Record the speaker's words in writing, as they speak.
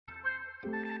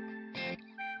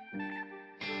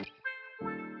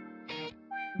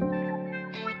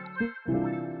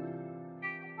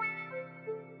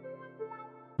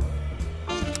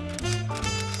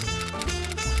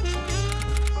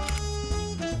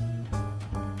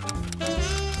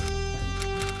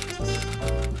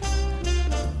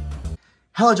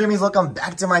Hello dreamies, welcome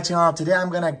back to my channel. Today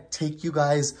I'm gonna take you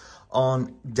guys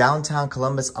on downtown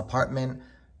Columbus apartment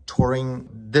touring.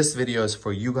 This video is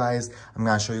for you guys. I'm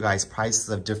gonna show you guys prices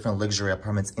of different luxury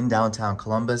apartments in downtown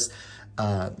Columbus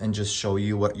and just show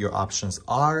you what your options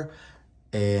are.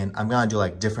 And I'm gonna do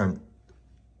like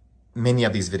many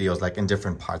of these videos like in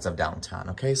different parts of downtown.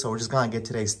 Okay, so we're just gonna get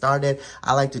today started.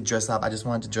 I like to dress up. I just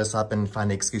wanted to dress up and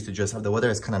find an excuse to dress up. The weather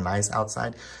is kind of nice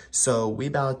outside, so we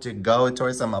about to go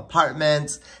towards some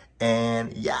apartments.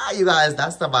 And yeah, you guys,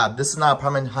 that's the vibe. This is not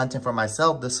apartment hunting for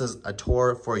myself. This is a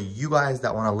tour for you guys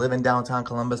that want to live in downtown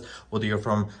Columbus, whether you're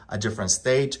from a different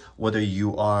state, whether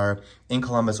you are in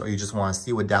Columbus, or you just want to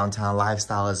see what downtown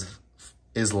lifestyle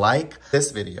is like.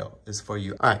 This video is for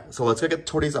you. All right, so let's go get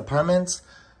toward these apartments.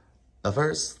 But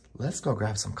first, let's go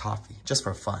grab some coffee, just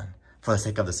for fun, for the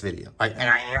sake of this video. All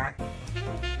right.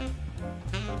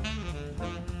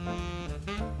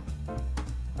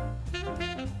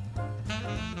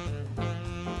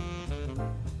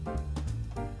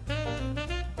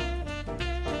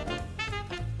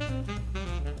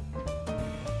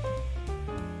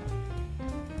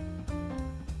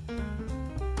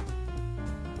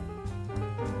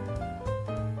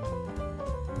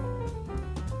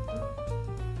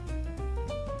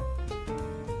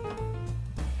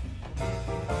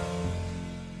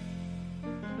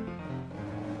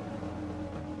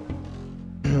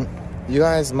 You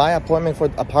guys, my appointment for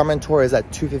apartment tour is at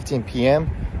 2:15 p.m.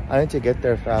 I need to get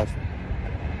there fast.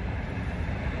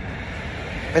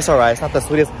 It's all right, it's not the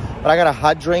sweetest, but I got a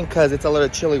hot drink because it's a little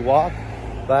chilly walk.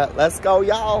 But let's go,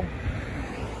 y'all.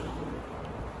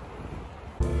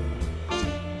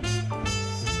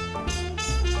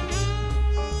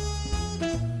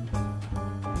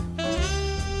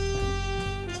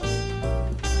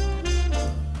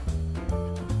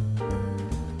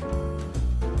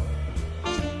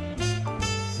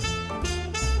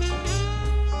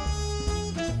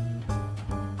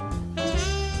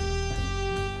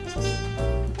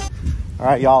 All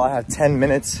right, y'all, I have 10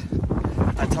 minutes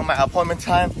until my appointment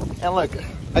time. And look,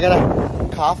 I got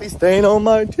a coffee stain on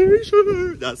my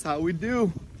t-shirt. That's how we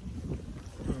do.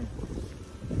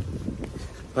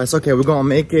 But it's okay, we're gonna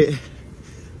make it.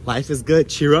 Life is good.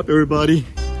 Cheer up, everybody.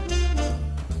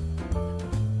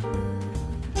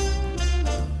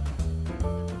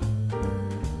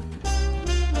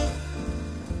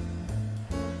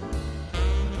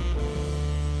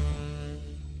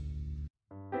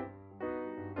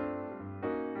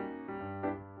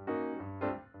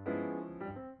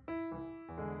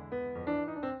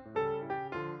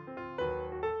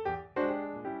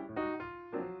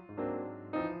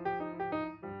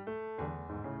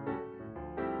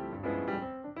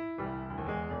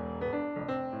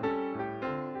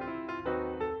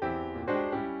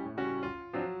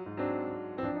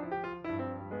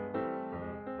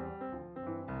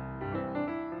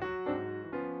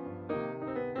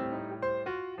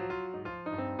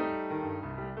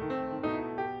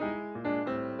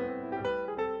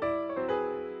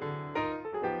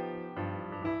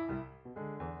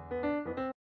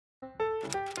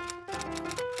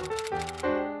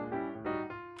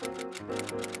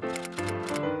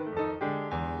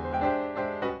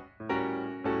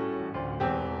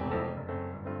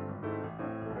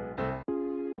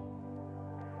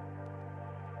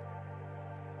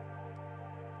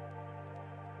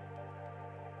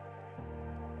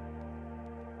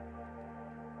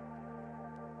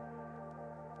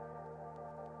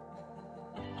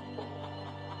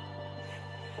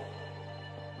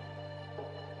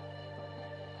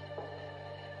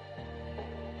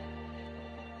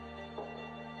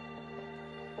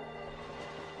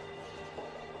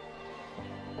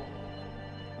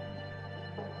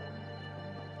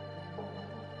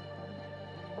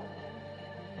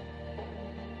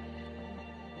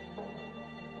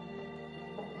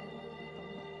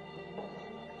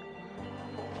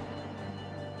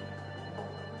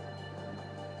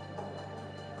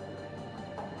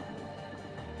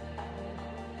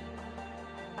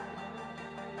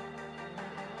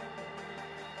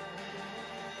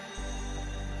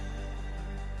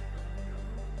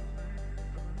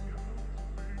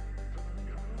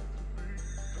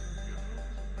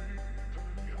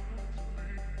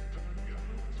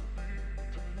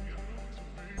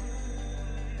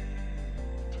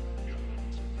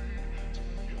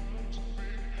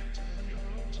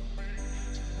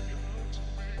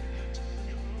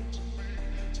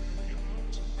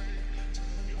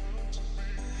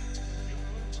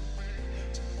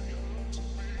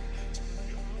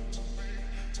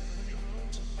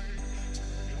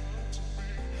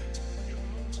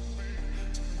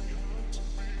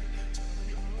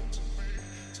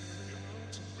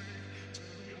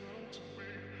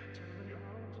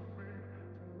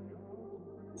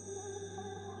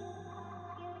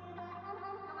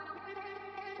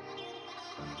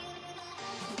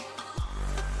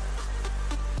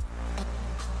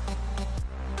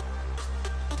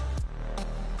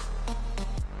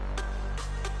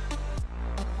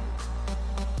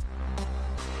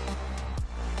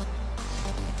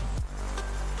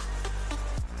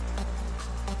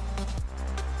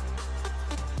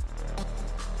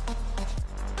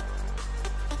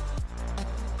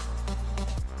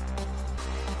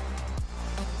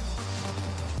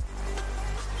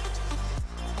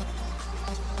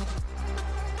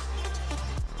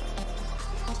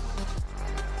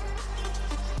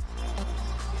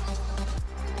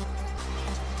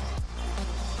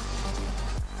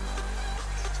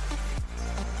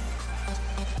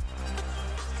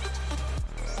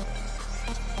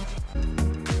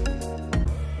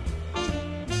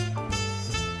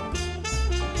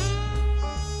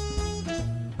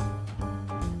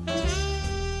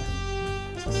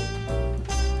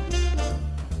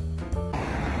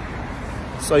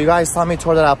 So you guys saw me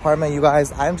tour that apartment. You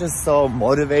guys, I'm just so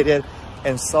motivated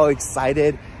and so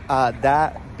excited.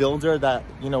 That builder that,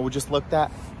 you know, we just looked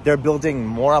at, they're building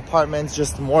more apartments,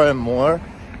 just more and more.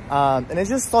 And it's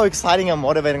just so exciting and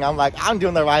motivating. I'm like, I'm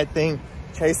doing the right thing,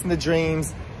 chasing the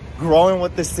dreams, growing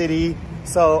with the city.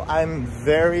 So I'm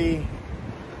very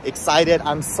excited.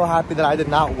 I'm so happy that I did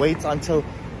not wait until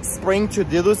spring to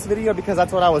do this video, because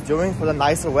that's what I was doing for the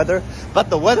nicer weather. But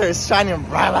the weather is shining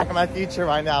bright like my future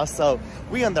right now. So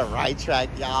we on the right track,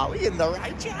 y'all. We in the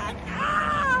right track.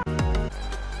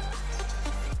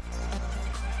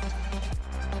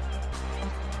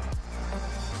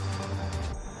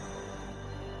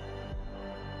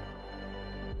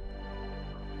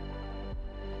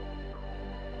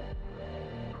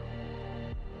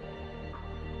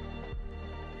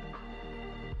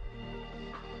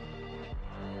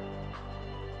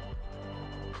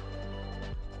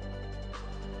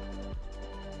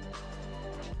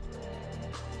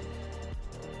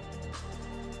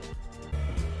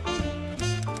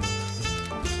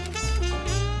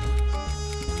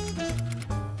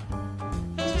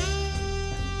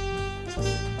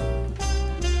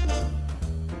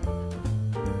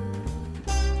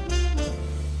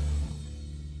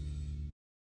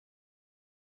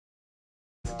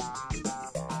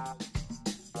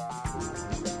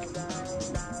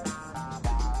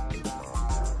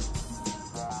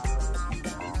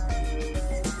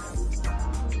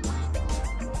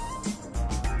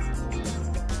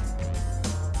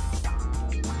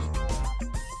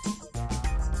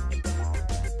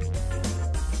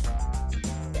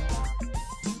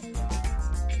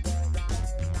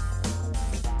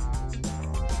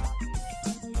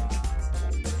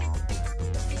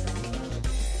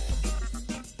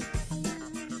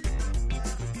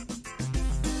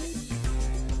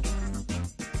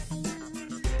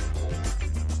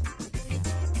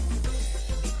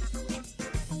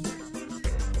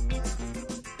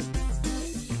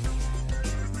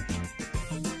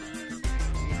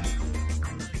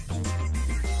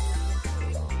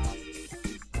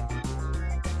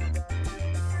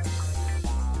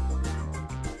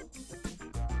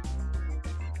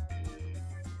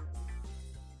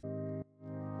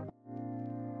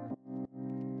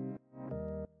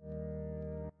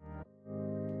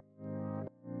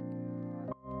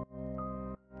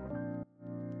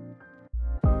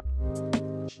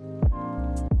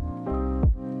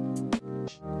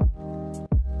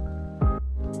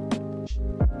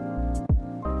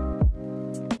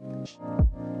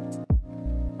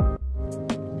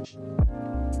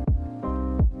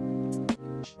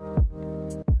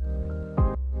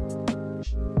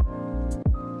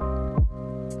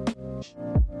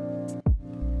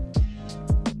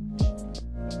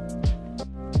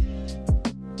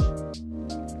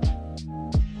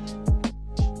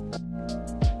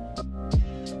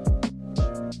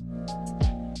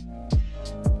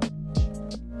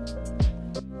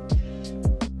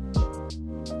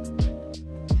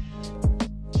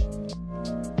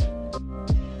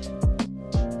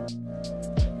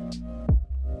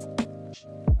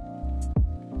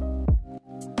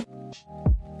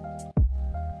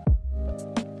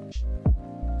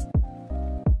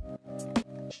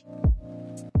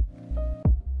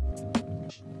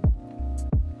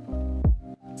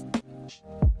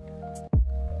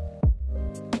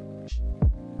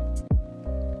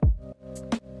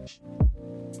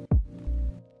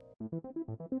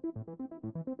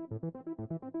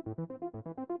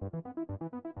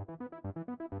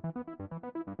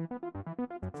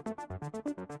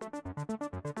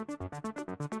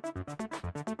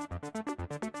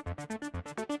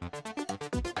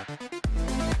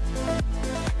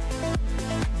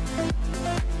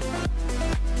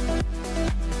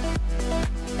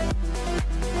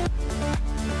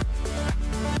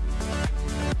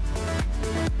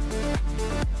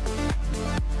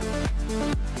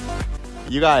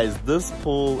 You guys, this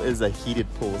pool is a heated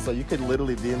pool, so you could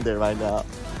literally be in there right now.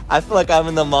 I feel like I'm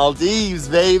in the Maldives,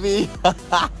 baby.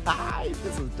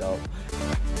 This is dope.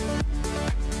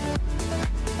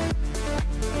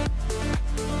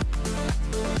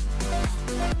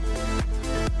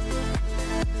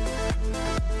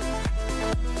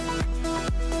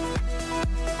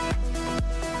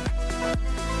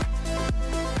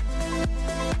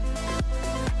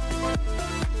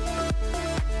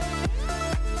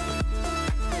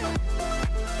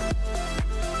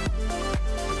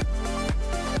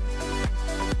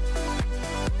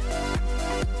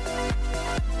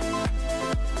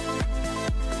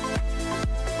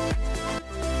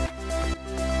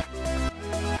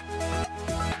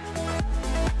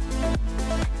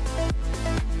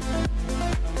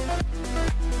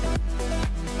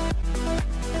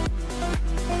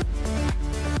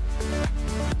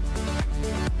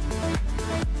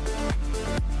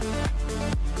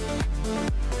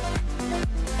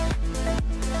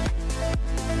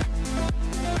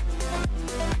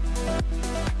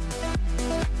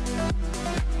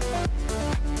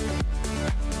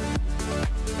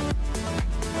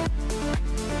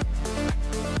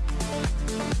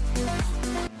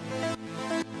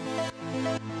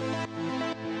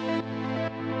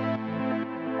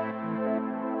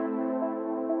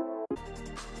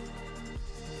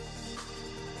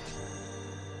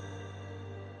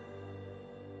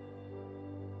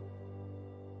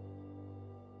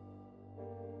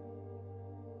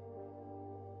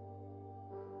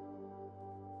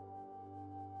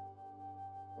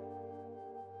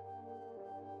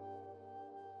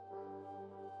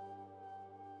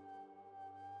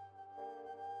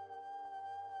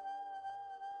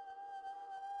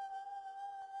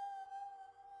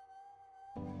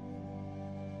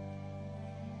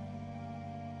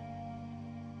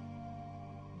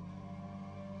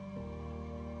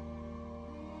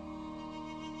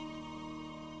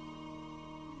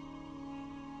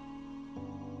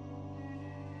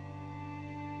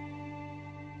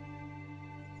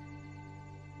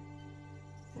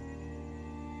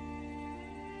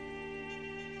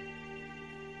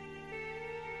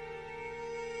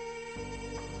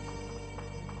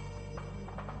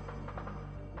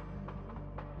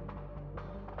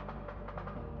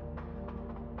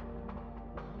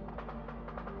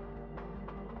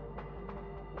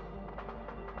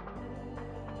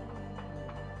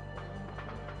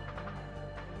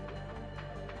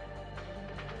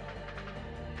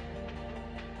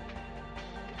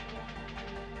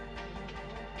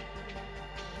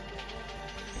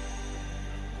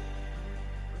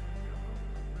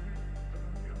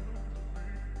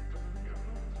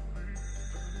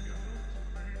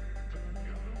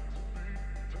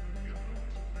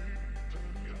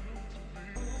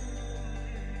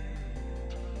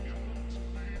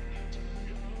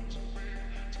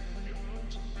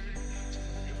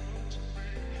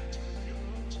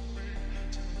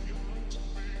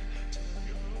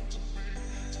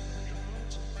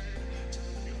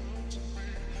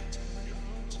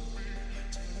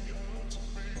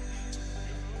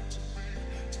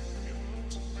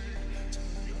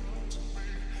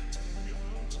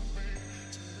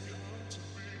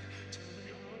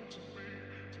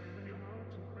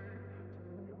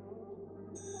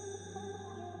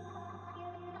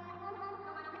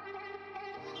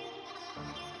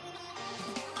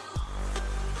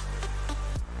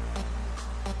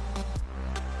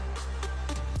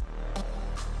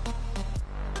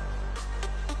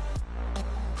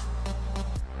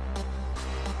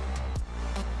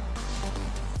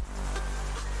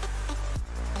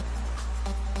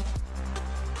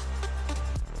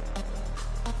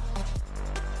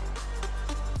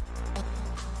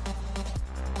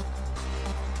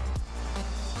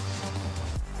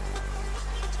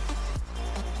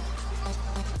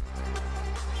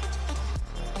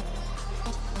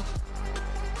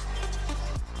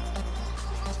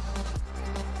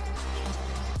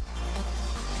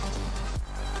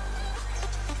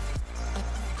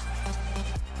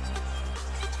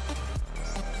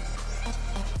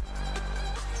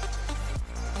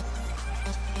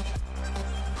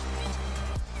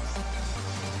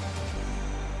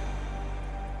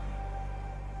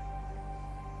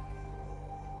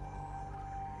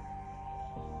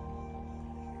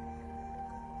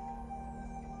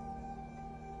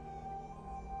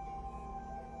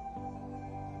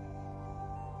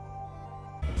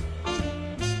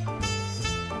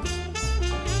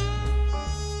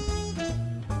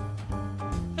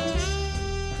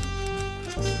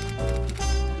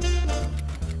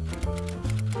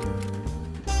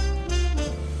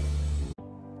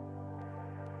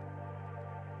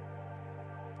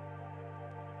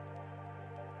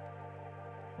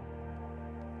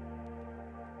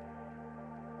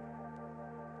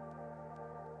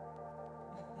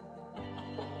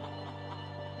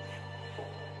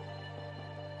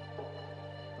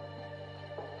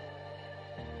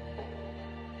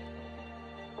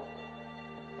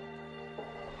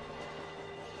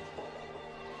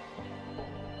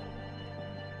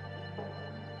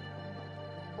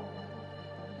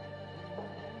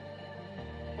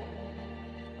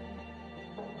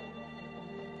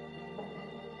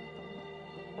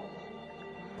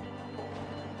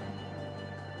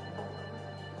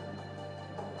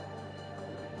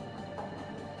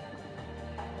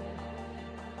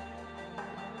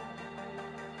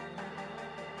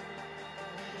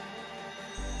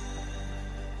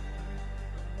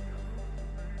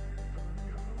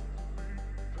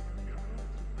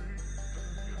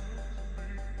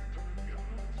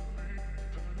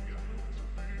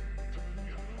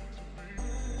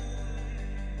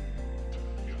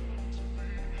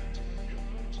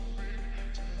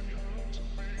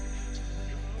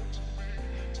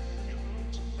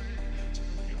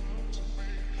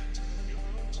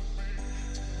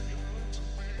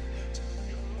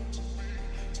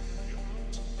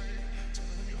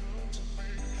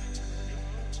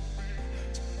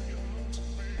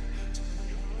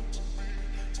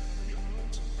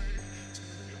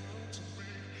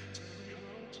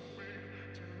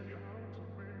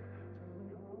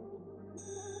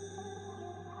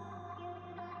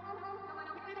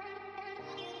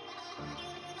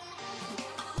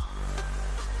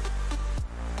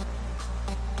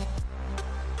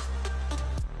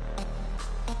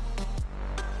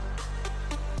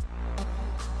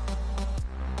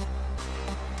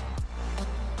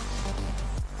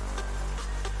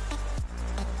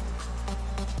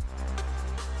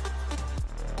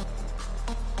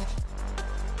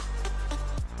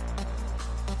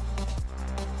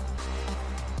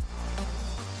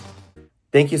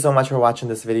 Thank you so much for watching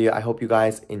this video. I hope you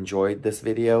guys enjoyed this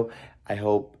video. I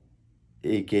hope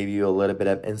it gave you a little bit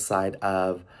of insight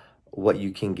of what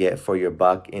you can get for your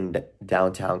buck in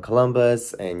downtown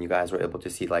Columbus, and you guys were able to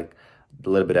see like a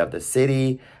little bit of the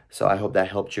city. So I hope that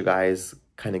helped you guys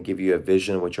kind of give you a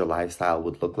vision what your lifestyle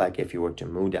would look like if you were to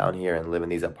move down here and live in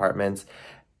these apartments.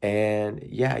 And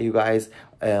yeah, you guys,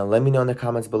 let me know in the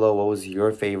comments below what was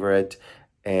your favorite,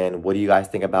 and what do you guys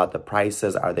think about the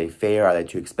prices? Are they fair? Are they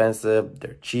too expensive?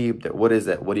 They're cheap? What is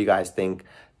it? What do you guys think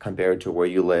compared to where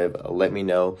you live? Let me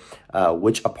know.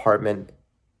 Which apartment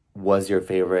was your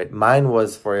favorite? Mine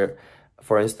was, for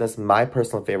instance, my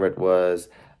personal favorite was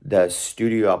the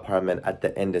studio apartment at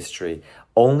the Industry.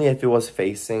 Only if it was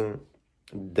facing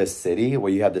the city,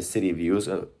 where you have the city views,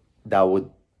 that would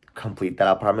complete that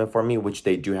apartment for me, which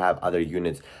they do have other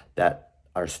units that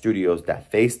are studios that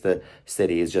face the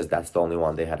city. It's just that's the only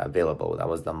one they had available. That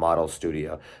was the model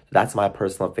studio. That's my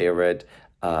personal favorite,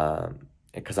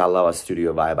 because I love a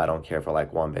studio vibe. I don't care for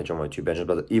like 1 bedroom or 2 bedrooms,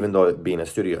 but even though it being a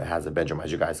studio, it has a bedroom, as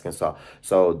you guys can saw.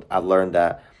 So I've learned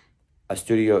that a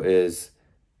studio is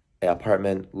an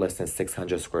apartment less than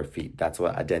 600 square feet. That's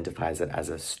what identifies it as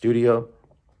a studio.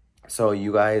 So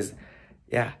you guys,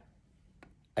 yeah,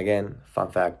 again,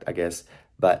 fun fact, I guess.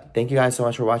 But thank you guys so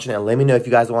much for watching, and let me know if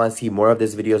you guys want to see more of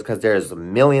these videos, because there's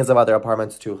millions of other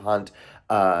apartments to hunt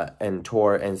and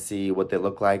tour and see what they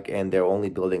look like, and they're only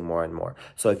building more and more.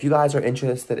 So if you guys are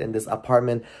interested in this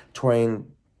apartment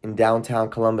touring in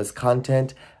downtown Columbus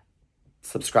content,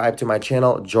 subscribe to my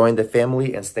channel, join the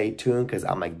family, and stay tuned, because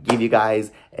I'm going to give you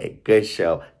guys a good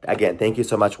show. Again, thank you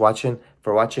so much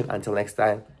for watching. Until next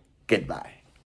time, goodbye.